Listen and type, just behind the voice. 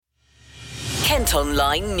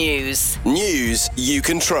KentOnline News. News you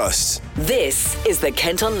can trust. This is the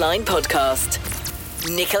KentOnline Podcast.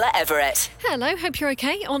 Nicola Everett. Hello, hope you're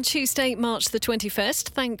okay. On Tuesday, March the 21st.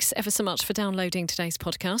 Thanks ever so much for downloading today's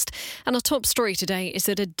podcast. And our top story today is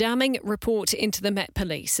that a damning report into the Met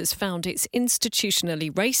Police has found it's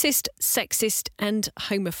institutionally racist, sexist and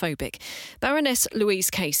homophobic. Baroness Louise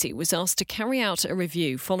Casey was asked to carry out a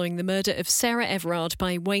review following the murder of Sarah Everard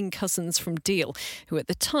by Wayne Couzens from Deal, who at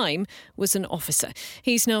the time was an officer.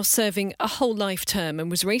 He's now serving a whole life term and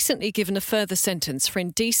was recently given a further sentence for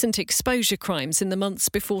indecent exposure crimes in the months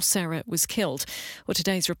before Sarah was killed. Well,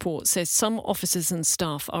 today's report says some officers and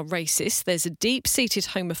staff are racist, there's a deep-seated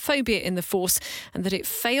homophobia in the force, and that it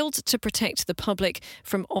failed to protect the public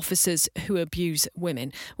from officers who abuse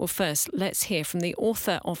women. Well, first, let's hear from the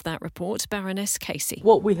author of that report, Baroness Casey.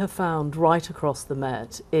 What we have found right across the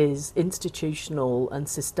Met is institutional and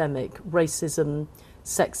systemic racism,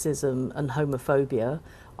 sexism and homophobia.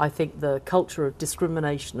 I think the culture of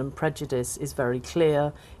discrimination and prejudice is very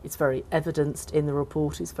clear. It's very evidenced in the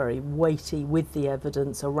report. It's very weighty with the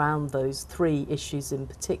evidence around those three issues in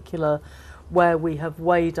particular, where we have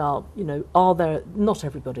weighed up, are there, not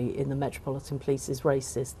everybody in the Metropolitan Police is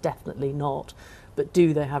racist, definitely not, but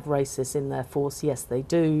do they have racists in their force? Yes, they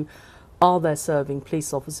do. Are there serving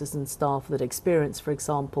police officers and staff that experience, for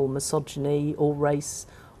example, misogyny or race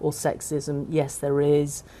or sexism? Yes, there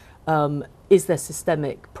is. Is there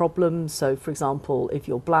systemic problems? So, for example, if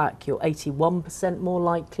you're black, you're 81% more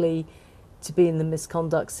likely to be in the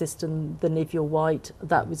misconduct system than if you're white.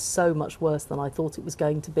 That was so much worse than I thought it was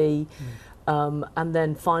going to be. And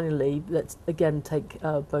then finally, let's again take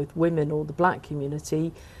both women or the black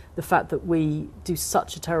community. The fact that we do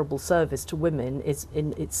such a terrible service to women is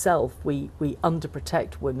in itself, we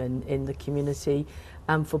underprotect women in the community.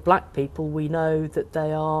 And for black people, we know that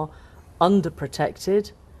they are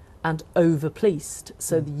underprotected and over-policed.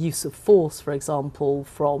 So the use of force, for example,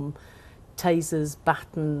 from tasers,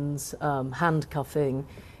 batons, handcuffing,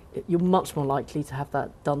 you're much more likely to have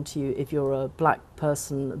that done to you if you're a black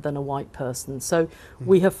person than a white person. So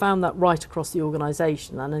we have found that right across the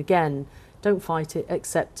organisation. And again, don't fight it,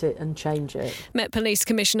 accept it and change it. Met Police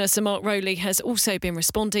Commissioner Sir Mark Rowley has also been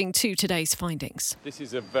responding to today's findings. This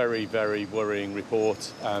is a very, very worrying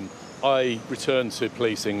report. I returned to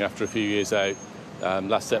policing after a few years out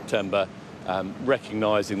last September,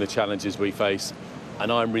 recognising the challenges we face,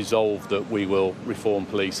 and I'm resolved that we will reform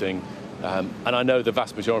policing. And I know the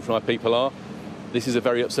vast majority of my people are. This is a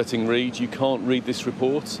very upsetting read. You can't read this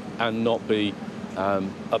report and not be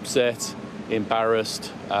upset,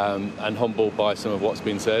 embarrassed and humbled by some of what's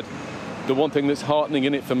been said. The one thing that's heartening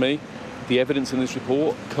in it for me, the evidence in this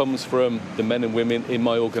report comes from the men and women in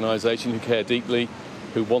my organisation who care deeply,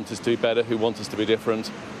 who want us to do better, who want us to be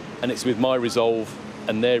different. And it's with my resolve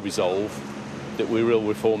and their resolve that we will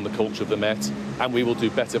reform the culture of the Met and we will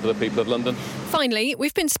do better for the people of London. Finally,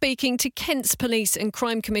 we've been speaking to Kent's Police and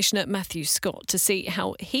Crime Commissioner Matthew Scott to see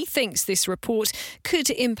how he thinks this report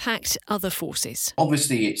could impact other forces.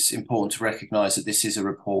 Obviously, it's important to recognise that this is a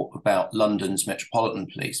report about London's Metropolitan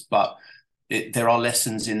Police, but there are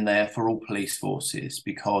lessons in there for all police forces,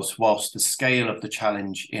 because whilst the scale of the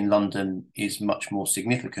challenge in London is much more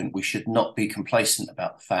significant, we should not be complacent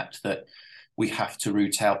about the fact that we have to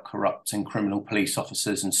root out corrupt and criminal police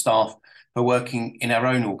officers and staff who are working in our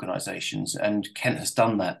own organisations. And Kent has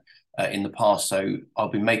done that in the past. So I'll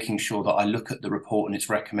be making sure that I look at the report and its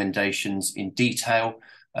recommendations in detail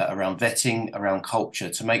around vetting, around culture,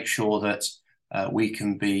 to make sure that we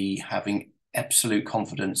can be having absolute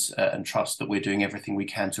confidence and trust that we're doing everything we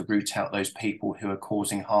can to root out those people who are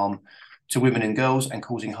causing harm to women and girls and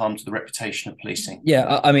causing harm to the reputation of policing.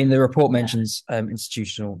 Yeah, I mean, the report mentions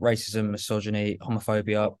institutional racism, misogyny,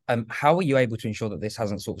 homophobia. How are you able to ensure that this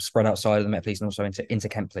hasn't sort of spread outside of the Met Police and also into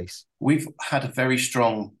Kent Police? We've had a very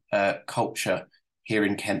strong culture here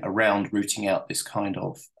in Kent around rooting out this kind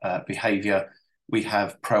of behaviour. We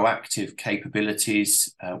have proactive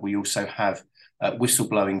capabilities. We also have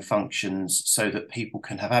whistleblowing functions so that people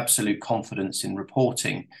can have absolute confidence in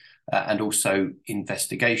reporting and also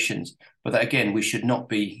investigations. But that, again, we should not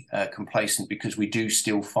be complacent, because we do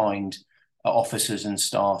still find officers and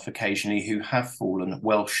staff occasionally who have fallen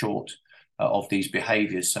well short of these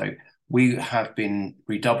behaviours. So we have been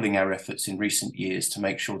redoubling our efforts in recent years to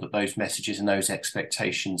make sure that those messages and those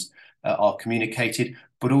expectations are communicated,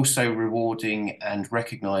 but also rewarding and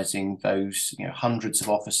recognising those hundreds of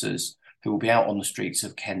officers who will be out on the streets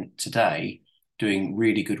of Kent today doing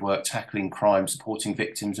really good work, tackling crime, supporting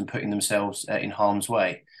victims and putting themselves in harm's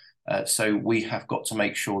way. So we have got to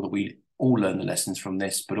make sure that we all learn the lessons from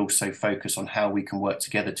this, but also focus on how we can work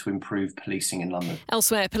together to improve policing in London.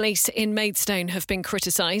 Elsewhere, police in Maidstone have been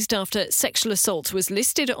criticised after sexual assault was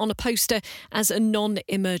listed on a poster as a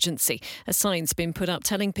non-emergency. A sign's been put up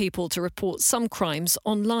telling people to report some crimes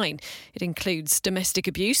online. It includes domestic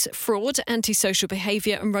abuse, fraud, antisocial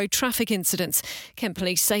behaviour and road traffic incidents. Kent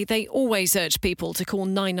Police say they always urge people to call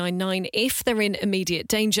 999 if they're in immediate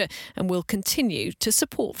danger and will continue to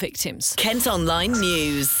support victims. KentOnline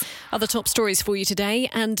News. Other top stories for you today,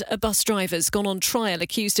 and a bus driver's gone on trial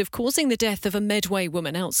accused of causing the death of a Medway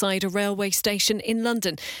woman outside a railway station in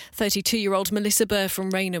London. 32-year-old Melissa Burr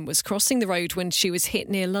from Rainham was crossing the road when she was hit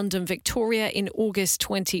near London Victoria in August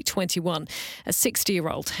 2021. A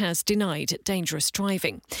 60-year-old has denied dangerous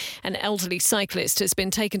driving. An elderly cyclist has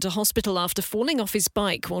been taken to hospital after falling off his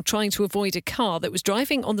bike while trying to avoid a car that was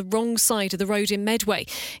driving on the wrong side of the road in Medway.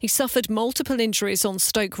 He suffered multiple injuries on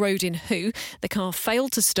Stoke Road in Hoo. The car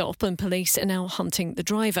failed to stop and police are now hunting the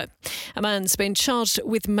driver. A man's been charged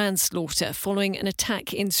with manslaughter following an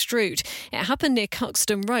attack in Strood. It happened near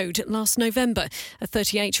Cuxton Road last November. A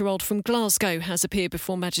 38-year-old from Glasgow has appeared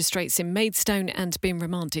before magistrates in Maidstone and been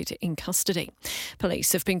remanded in custody.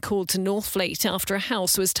 Police have been called to Northfleet after a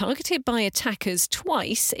house was targeted by attackers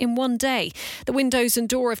twice in one day. The windows and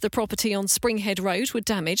door of the property on Springhead Road were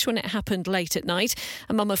damaged when it happened late at night.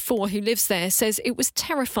 A mum of 4 who lives there says it was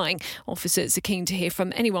terrifying. Officers are keen to hear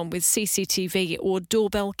from anyone with CCTV or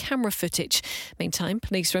doorbell camera footage. Meantime,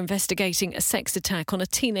 police are investigating a sex attack on a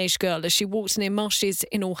teenage girl as she walked near Marshes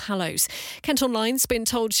in All Hallows. KentOnline's been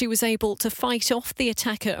told she was able to fight off the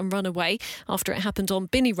attacker and run away after it happened on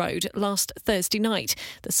Binney Road last Thursday night.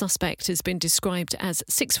 The suspect has been described as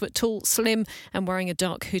 6 foot tall, slim and wearing a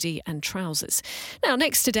dark hoodie and trousers. Now,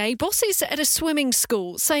 next today, bosses at a swimming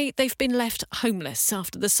school say they've been left homeless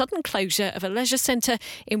after the sudden closure of a leisure centre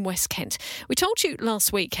in West Kent. We told you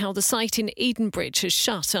last week how the site in Edenbridge has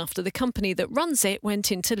shut after the company that runs it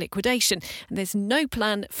went into liquidation, and there's no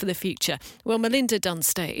plan for the future. Well, Melinda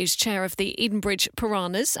Dunster is chair of the Edenbridge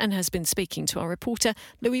Piranhas and has been speaking to our reporter,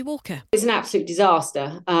 Louis Walker. It's an absolute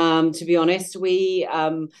disaster, to be honest. We're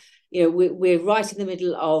right in the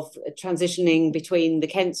middle of transitioning between the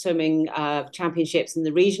Kent Swimming Championships and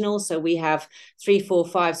the regionals. So we have 3, 4,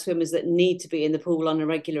 5 swimmers that need to be in the pool on a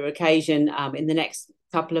regular occasion in the next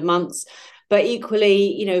couple of months. But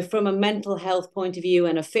equally, from a mental health point of view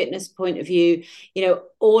and a fitness point of view,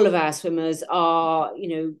 all of our swimmers are,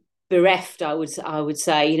 bereft, I would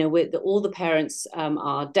say. All the parents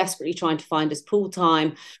are desperately trying to find us pool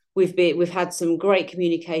time. We've had some great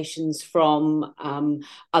communications from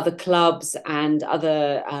other clubs and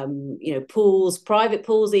other pools, private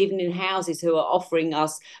pools, even in houses, who are offering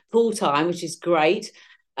us pool time, which is great.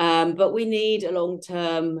 But we need a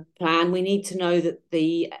long-term plan. We need to know that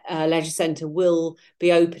the leisure centre will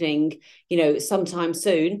be opening, sometime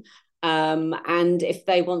soon. And if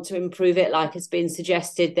they want to improve it, like has been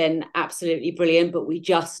suggested, then absolutely brilliant. But we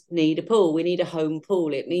just need a pool. We need a home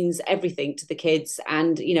pool. It means everything to the kids,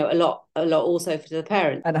 and a lot also for the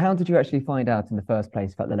parents. And how did you actually find out in the first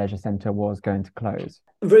place that the leisure centre was going to close?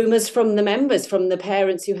 Rumours from the members, from the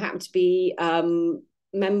parents who happen to be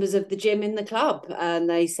members of the gym in the club, and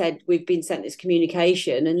they said, we've been sent this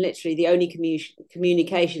communication, and literally the only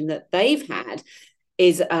communication that they've had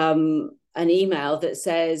is an email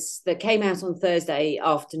that came out on Thursday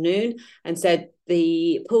afternoon and said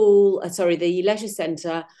the leisure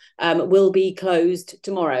centre will be closed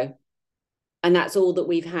tomorrow, and that's all that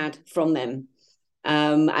we've had from them.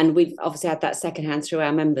 And we've obviously had that secondhand through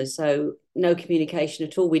our members, so no communication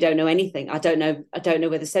at all. We don't know anything. I don't know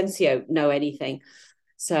whether Sensio know anything.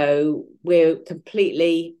 So we're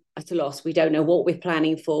completely at a loss. We don't know what we're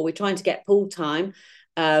planning for. We're trying to get pool time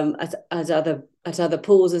at other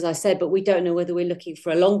pools, as I said, but we don't know whether we're looking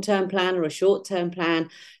for a long-term plan or a short-term plan.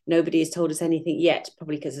 Nobody has told us anything yet,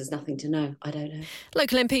 probably because there's nothing to know. I don't know.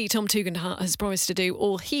 Local MP Tom Tugendhat has promised to do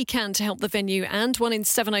all he can to help the venue and one in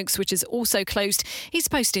Sevenoaks, which is also closed. He's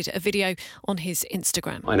posted a video on his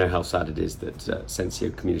Instagram. I know how sad it is that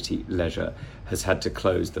Sensio Community Leisure has had to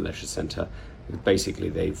close the leisure centre. Basically,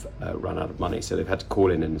 they've run out of money, so they've had to call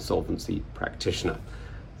in an insolvency practitioner.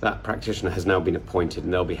 That practitioner has now been appointed,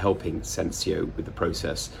 and they'll be helping Sensio with the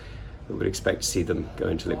process. We would expect to see them go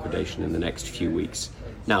into liquidation in the next few weeks.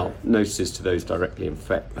 Now, notices to those directly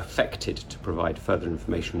affected to provide further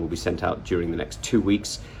information will be sent out during the next 2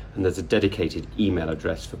 weeks, and there's a dedicated email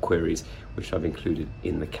address for queries, which I've included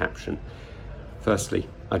in the caption. Firstly,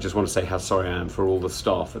 I just want to say how sorry I am for all the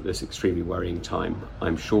staff at this extremely worrying time.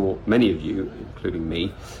 I'm sure many of you, including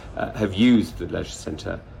me, have used the leisure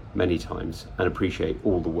centre many times and appreciate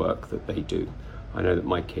all the work that they do. I know that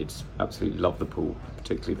my kids absolutely love the pool,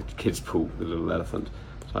 particularly the kids' pool, the Little Elephant.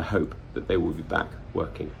 So I hope that they will be back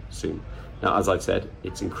working soon. Now, as I've said,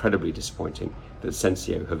 it's incredibly disappointing that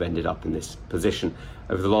Sensio have ended up in this position.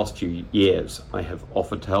 Over the last few years, I have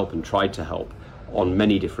offered to help and tried to help on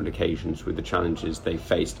many different occasions with the challenges they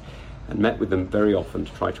faced, and met with them very often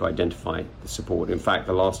to try to identify the support. In fact,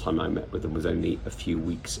 the last time I met with them was only a few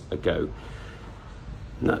weeks ago.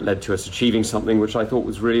 And that led to us achieving something which I thought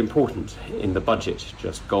was really important. In the budget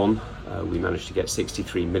just gone, we managed to get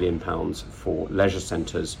 £63 million for leisure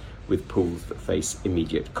centres with pools that face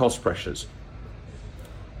immediate cost pressures.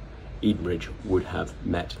 Edenbridge would have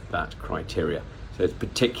met that criteria. So it's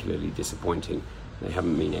particularly disappointing they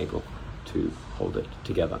haven't been able to hold it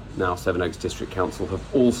together. Now Sevenoaks District Council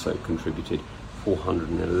have also contributed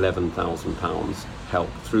 £411,000 help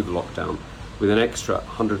through the lockdown, with an extra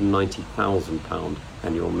 £190,000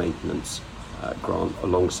 annual maintenance grant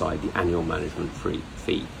alongside the annual management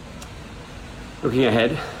fee. Looking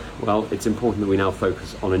ahead, well, it's important that we now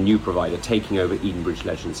focus on a new provider taking over Edenbridge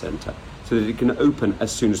Leisure Centre so that it can open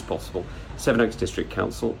as soon as possible. Sevenoaks District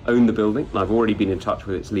Council own the building, and I've already been in touch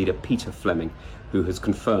with its leader, Peter Fleming, who has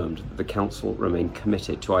confirmed that the council remain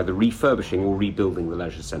committed to either refurbishing or rebuilding the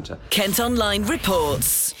leisure centre. KentOnline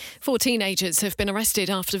reports. 4 teenagers have been arrested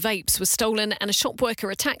after vapes were stolen and a shop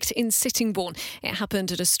worker attacked in Sittingbourne. It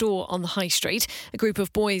happened at a store on the High Street. A group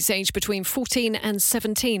of boys aged between 14 and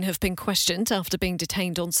 17 have been questioned after being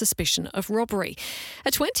detained on suspicion of robbery.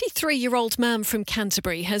 A 23-year-old man from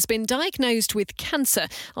Canterbury has been diagnosed with cancer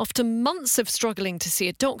after months of struggling to see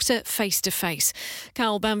a doctor face-to-face.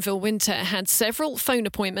 Carl Banville-Winter had several phone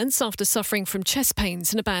appointments after suffering from chest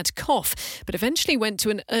pains and a bad cough, but eventually went to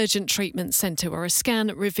an urgent treatment centre where a scan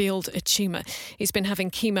revealed a tumour. He's been having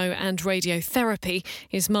chemo and radiotherapy.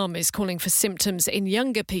 His mum is calling for symptoms in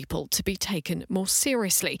younger people to be taken more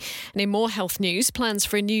seriously. And in more health news, plans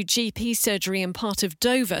for a new GP surgery in part of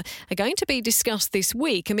Dover are going to be discussed this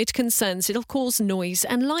week amid concerns it'll cause noise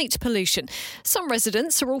and light pollution. Some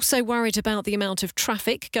residents are also worried about the amount of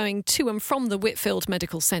traffic going to and from the Whitfield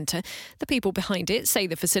Medical Centre. The people behind it say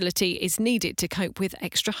the facility is needed to cope with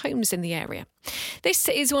extra homes in the area. This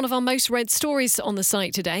is one of our most read stories on the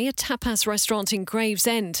site today. A tapas restaurant in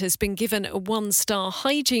Gravesend has been given a 1-star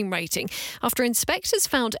hygiene rating after inspectors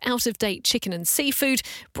found out-of-date chicken and seafood,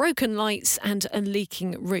 broken lights and a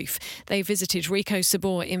leaking roof. They visited Rico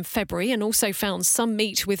Sabor in February and also found some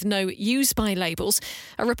meat with no use-by labels.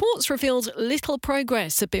 A report's revealed little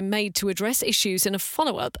progress had been made to address issues in a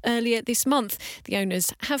follow-up earlier this month. The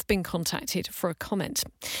owners have been contacted for a comment.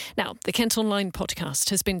 Now, the KentOnline podcast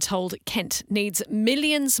has been told Kent needs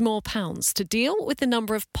millions more pounds to deal with the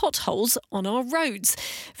number of potholes on our roads.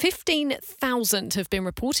 15,000 have been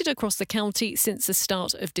reported across the county since the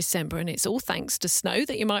start of December, and it's all thanks to snow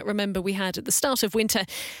that you might remember we had at the start of winter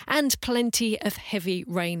and plenty of heavy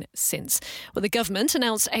rain since. Well, the government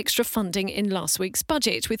announced extra funding in last week's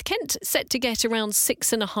budget, with Kent set to get around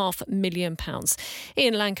 £6.5 million.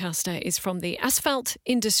 Ian Lancaster is from the Asphalt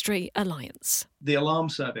Industry Alliance. The alarm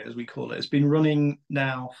survey, as we call it, has been running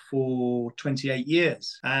now for 28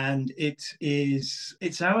 years. And it's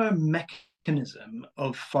our mechanism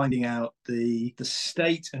of finding out the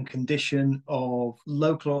state and condition of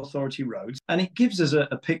local authority roads. And it gives us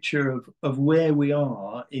a picture of where we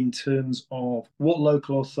are in terms of what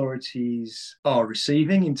local authorities are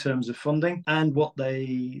receiving in terms of funding and what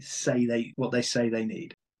they say they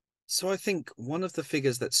need. So I think one of the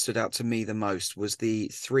figures that stood out to me the most was the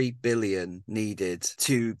 3 billion needed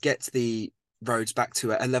to get the roads back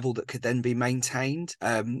to a level that could then be maintained.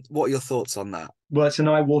 What are your thoughts on that? Well, it's an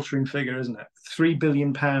eye-watering figure, isn't it? £3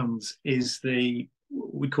 billion is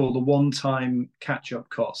what we call the one-time catch-up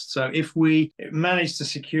cost. So if we manage to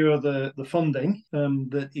secure the funding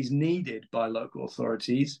that is needed by local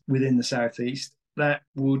authorities within the South East, that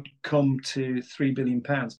would come to £3 billion.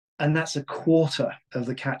 And that's a quarter of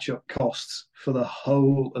the catch-up costs for the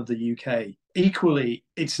whole of the UK. Equally,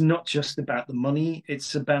 it's not just about the money,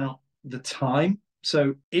 it's about the time.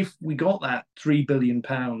 So if we got that £3 billion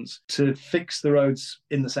to fix the roads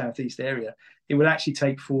in the southeast area, it would actually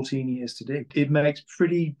take 14 years to do. It makes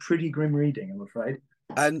pretty grim reading, I'm afraid.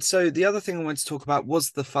 And so the other thing I wanted to talk about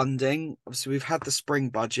was the funding. Obviously, we've had the spring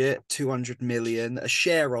budget, 200 million, a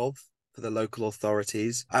share of for the local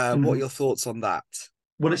authorities. What are your thoughts on that?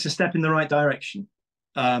 Well, it's a step in the right direction,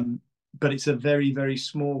 but it's a very, very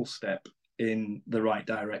small step in the right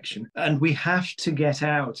direction. And we have to get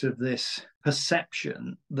out of this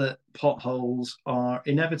perception that potholes are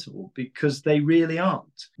inevitable, because they really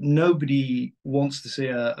aren't. Nobody wants to see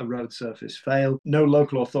a road surface fail. No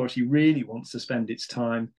local authority really wants to spend its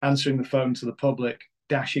time answering the phone to the public,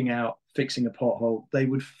 dashing out fixing a pothole. They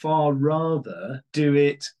would far rather do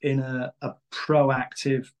it in a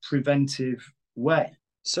proactive, preventive way.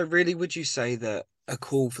 So really, would you say that a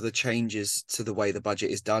call for the changes to the way the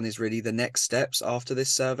budget is done is really the next steps after this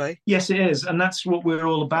survey? Yes, it is. And that's what we're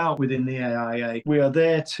all about within the AIA. We are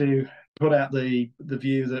there to put out the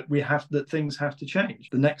view that things have to change.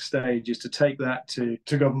 The next stage is to take that to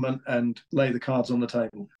government and lay the cards on the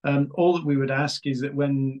table. All that we would ask is that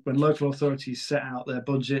when local authorities set out their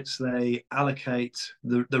budgets, they allocate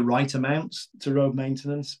the right amounts to road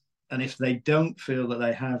maintenance. And if they don't feel that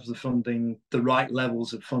they have the funding, the right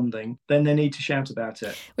levels of funding, then they need to shout about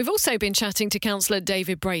it. We've also been chatting to Councillor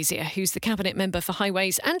David Brazier, who's the Cabinet Member for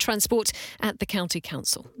Highways and Transport at the County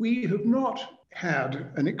Council. We have not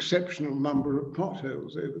had an exceptional number of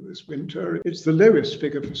potholes over this winter. It's the lowest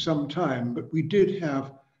figure for some time, but we did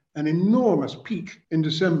have an enormous peak in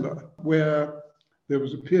December where there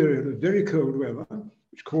was a period of very cold weather,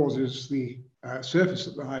 which causes the surface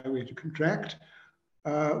of the highway to contract,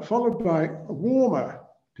 followed by a warmer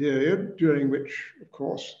period during which, of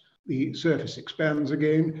course, the surface expands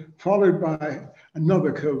again, followed by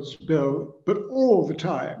another cold spell, but all the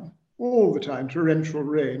time, torrential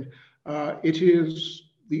rain. It is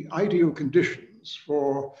the ideal conditions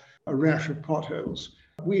for a rash of potholes.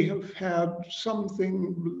 We have had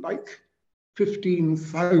something like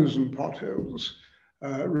 15,000 potholes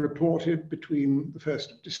reported between the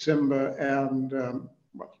 1st of December and a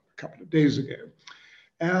couple of days ago.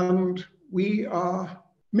 And we are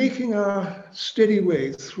making a steady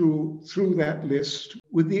way through that list.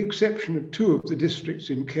 With the exception of 2 of the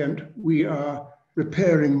districts in Kent, we are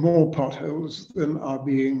repairing more potholes than are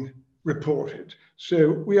being reported.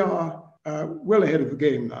 So we are well ahead of the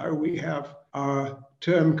game now. We have our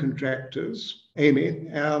term contractors, Amy,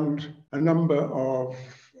 and a number of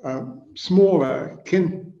smaller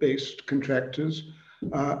Kent-based contractors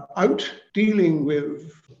out dealing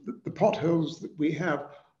with the potholes that we have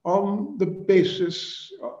on the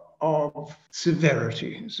basis of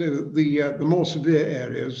severity. So the more severe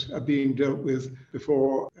areas are being dealt with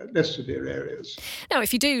before less severe areas. Now,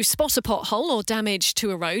 if you do spot a pothole or damage to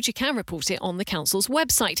a road, you can report it on the council's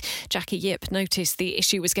website. Jackie Yip noticed the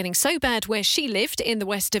issue was getting so bad where she lived in the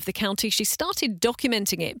west of the county, she started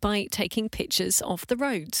documenting it by taking pictures of the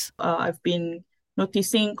roads. I've been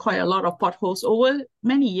noticing quite a lot of potholes over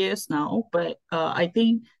many years now, but I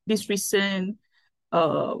think this recent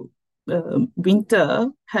winter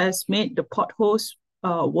has made the potholes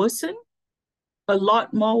worsen, a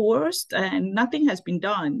lot more worse, and nothing has been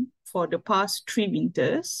done for the past 3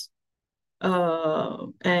 winters.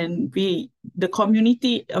 And the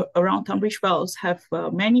community around Tunbridge Wells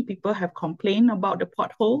many people have complained about the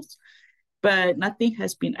potholes, but nothing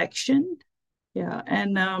has been actioned. Yeah,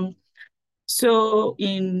 and so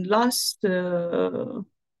in last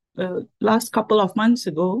couple of months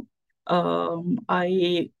ago,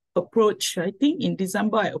 I think in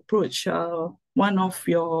December, I approached one of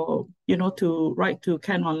your, to write to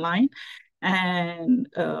KentOnline, and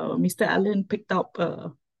Mr. Allen picked up,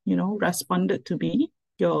 responded to me,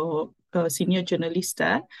 your senior journalist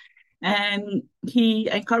there, and he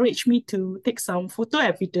encouraged me to take some photo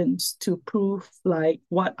evidence to prove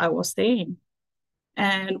what I was saying.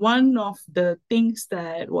 And one of the things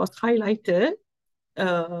that was highlighted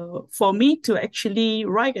for me to actually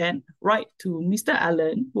write to Mr.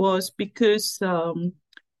 Allen was because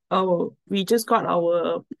we just got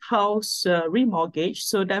our house remortgaged,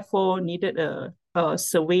 so therefore needed a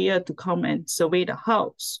surveyor to come and survey the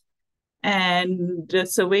house. And the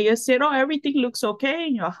surveyor said, everything looks okay,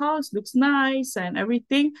 your house looks nice and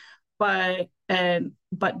everything, but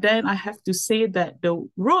then I have to say that the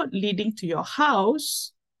road leading to your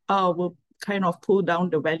house will kind of pull down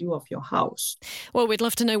the value of your house. Well, we'd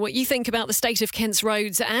love to know what you think about the state of Kent's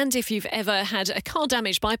roads, and if you've ever had a car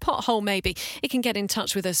damaged by a pothole maybe, you can get in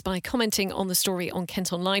touch with us by commenting on the story on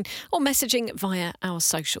Kent Online or messaging via our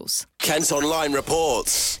socials. Kent Online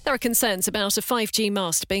reports. There are concerns about a 5G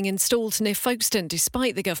mast being installed near Folkestone,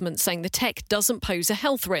 despite the government saying the tech doesn't pose a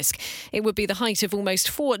health risk. It would be the height of almost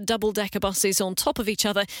 4 double-decker buses on top of each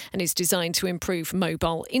other and is designed to improve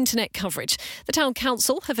mobile internet coverage. The Town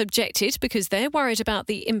Council have objected because they're worried about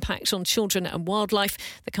the impact on children and wildlife.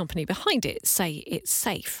 The company behind it say it's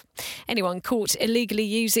safe. Anyone caught illegally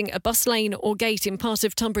using a bus lane or gate in part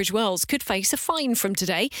of Tunbridge Wells could face a fine from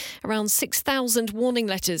today. Around 6,000 warning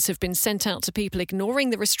letters have been been sent out to people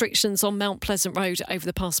ignoring the restrictions on Mount Pleasant Road over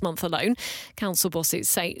the past month alone. Council bosses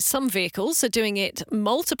say some vehicles are doing it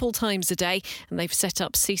multiple times a day, and they've set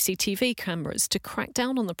up CCTV cameras to crack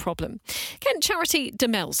down on the problem. Kent charity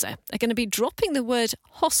Demelza are going to be dropping the word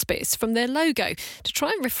hospice from their logo to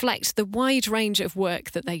try and reflect the wide range of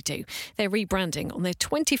work that they do. They're rebranding on their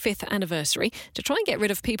 25th anniversary to try and get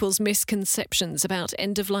rid of people's misconceptions about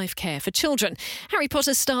end-of-life care for children. Harry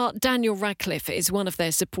Potter star Daniel Radcliffe is one of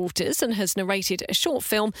their supporters and has narrated a short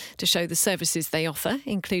film to show the services they offer,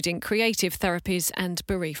 including creative therapies and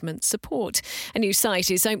bereavement support. A new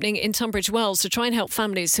site is opening in Tunbridge Wells to try and help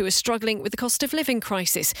families who are struggling with the cost of living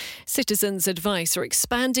crisis. Citizens Advice are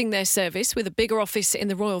expanding their service with a bigger office in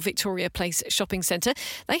the Royal Victoria Place shopping centre.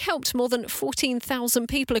 They helped more than 14,000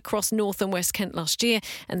 people across North and West Kent last year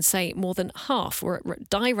and say more than half were at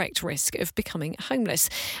direct risk of becoming homeless.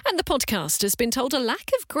 And the podcast has been told a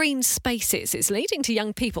lack of green spaces is leading to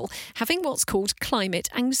young people having what's called climate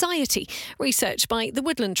anxiety. Research by the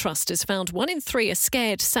Woodland Trust has found 1 in 3 are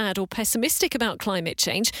scared, sad or pessimistic about climate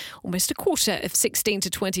change. Almost a quarter of 16 to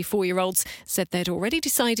 24-year-olds said they'd already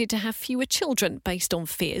decided to have fewer children based on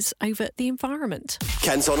fears over the environment.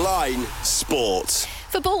 KentOnline Sport.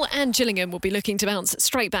 Football and Gillingham will be looking to bounce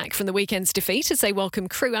straight back from the weekend's defeat as they welcome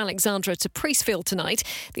Crewe Alexandra to Priestfield tonight.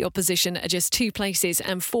 The opposition are just 2 places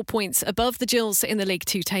and 4 points above the Gills in the League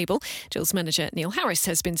 2 table. Gills manager Neil Harris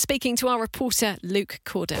has been speaking to our reporter Luke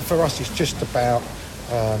Corder. For us, it's just about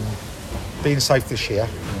being safe this year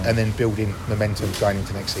and then building momentum going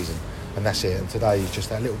into next season. And that's it. And today is just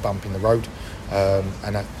that little bump in the road,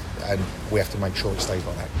 and we have to make sure it stays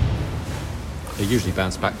like that. They usually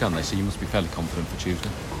bounce back, don't they? So you must be fairly confident for Tuesday.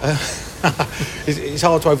 It's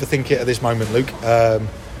hard to overthink it at this moment, Luke. I've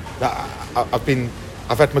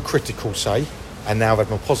had my critical say, and now I've had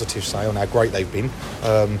my positive say on how great they've been.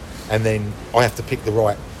 And then I have to pick the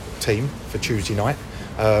right team for Tuesday night.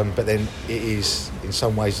 But then it is, in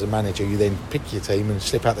some ways, as a manager, you then pick your team and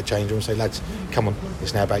slip out the change room and say, lads, come on,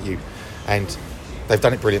 it's now about you. And they've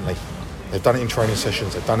done it brilliantly. They've done it in training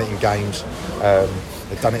sessions, they've done it in games,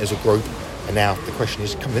 they've done it as a group. And now the question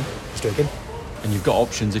is, come in, let's do it again. And you've got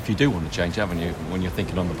options if you do want to change, haven't you? When you're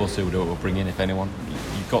thinking on the bus, who will bring in, if anyone.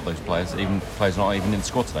 You've got those players, even players not even in the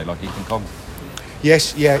squad today, like Ethan Combs.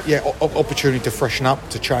 Yes, opportunity to freshen up,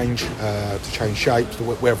 to change shapes,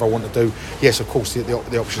 wherever I want to do. Yes, of course,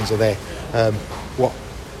 the options are there. What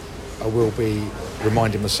I will be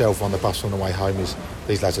reminding myself on the bus on the way home is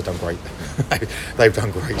these lads have done great. They've done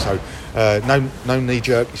great. So no knee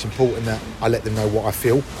jerk. It's important that I let them know what I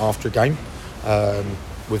feel after a game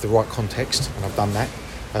with the right context, and I've done that.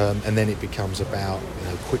 And then it becomes about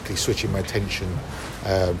quickly switching my attention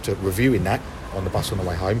to reviewing that on the bus on the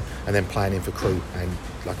way home, and then planning for Crewe. And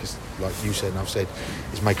like you said and I've said,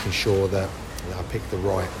 is making sure that I pick the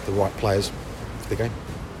right players for the game.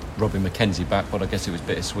 Robin McKenzie back, but I guess it was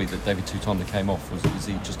bittersweet that David Tutonda came off. Was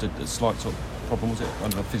he just a slight sort of problem? Was it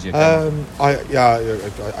under the physio? I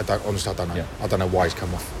don't honestly. I don't know. Yeah. I don't know why he's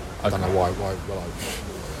come off. Okay. I don't know why. Well,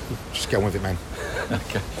 just get on with it, man.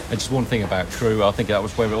 Okay. And just one thing about Crewe, I think that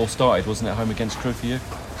was where it all started, wasn't it? Home against Crewe for you.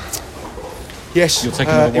 Yes, you're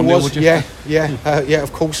taking another 1-0, would you? Yeah,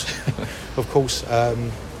 of course, of course.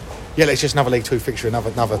 It's just another League 2 fixture,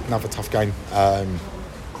 another tough game.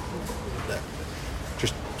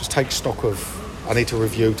 Just take stock of. I need to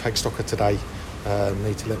review, take stock of today.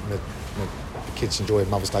 Need to let my kids enjoy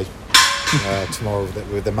Mother's Day tomorrow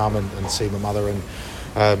with their mum and see my mother, and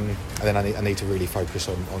then I need to really focus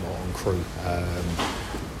on Crewe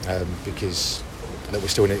because we're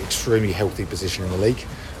still in an extremely healthy position in the league.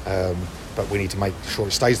 But we need to make sure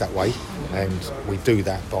it stays that way, and we do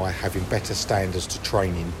that by having better standards to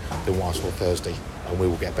training than what I saw Thursday, and we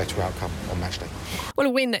will get a better outcome on match day. Well, a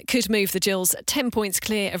win could move the Gills 10 points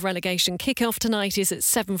clear of relegation. Kick-off tonight is at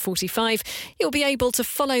 7:45. You'll be able to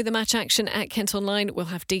follow the match action at Kent Online. We'll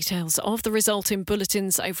have details of the result in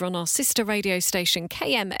bulletins over on our sister radio station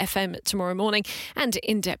KMFM tomorrow morning, and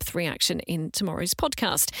in-depth reaction in tomorrow's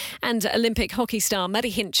podcast. And Olympic hockey star Maddie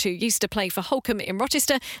Hinch, who used to play for Holcombe in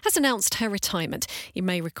Rochester, has announced her retirement. You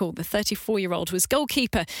may recall the 34-year-old was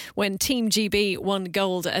goalkeeper when Team GB won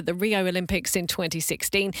gold at the Rio Olympics in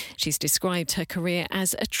 2016. She's described her career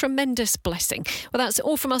as a tremendous blessing. Well, that's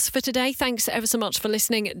all from us for today. Thanks ever so much for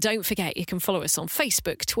listening. Don't forget you can follow us on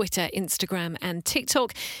Facebook, Twitter, Instagram and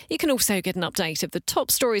TikTok. You can also get an update of the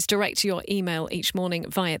top stories direct to your email each morning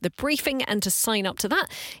via The Briefing, and to sign up to that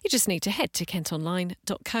you just need to head to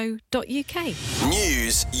kentonline.co.uk.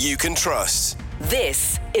 News you can trust.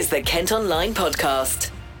 This is the KentOnline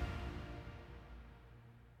Podcast.